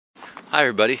Hi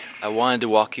everybody, I wanted to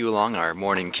walk you along our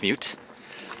morning commute.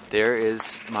 There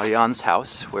is Marianne's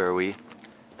house where we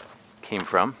came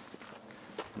from.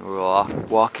 And we're all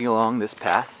walking along this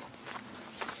path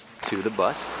to the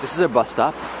bus. This is our bus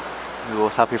stop. We will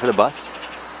stop here for the bus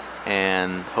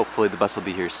and hopefully the bus will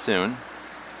be here soon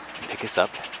and pick us up.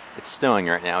 It's snowing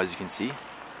right now, as you can see,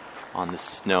 on the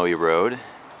snowy road.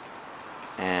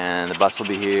 And the bus will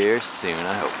be here soon,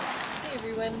 I hope. Hey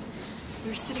everyone.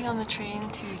 We're sitting on the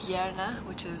train to Järna,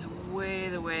 which is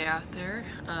way out there,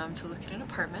 to look at an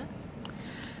apartment.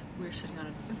 We're sitting on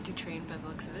an empty train by the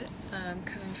looks of it,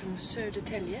 coming from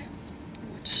Södertälje,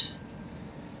 which,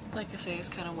 like I say, is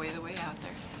kind of way out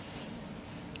there.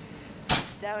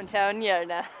 Downtown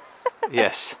Järna.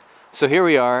 Yes. So here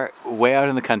we are, way out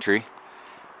in the country.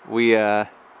 We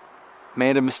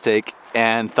made a mistake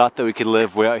and thought that we could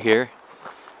live way out here.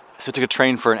 So we took a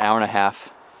train for an hour and a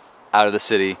half out of the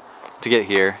city to get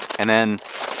here, and then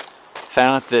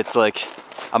found out that it's like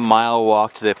a mile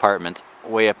walk to the apartment,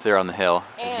 way up there on the hill,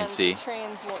 as you can see. And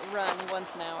trains won't run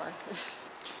once an hour.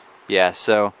 Yeah,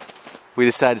 so we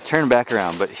decided to turn back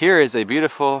around. But here is a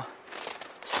beautiful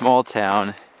small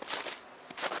town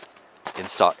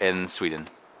in Sweden,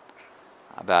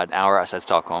 about an hour outside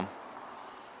Stockholm.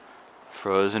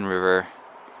 Frozen river,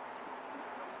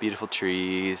 beautiful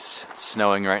trees. It's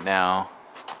snowing right now,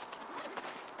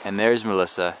 and there's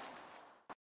Melissa.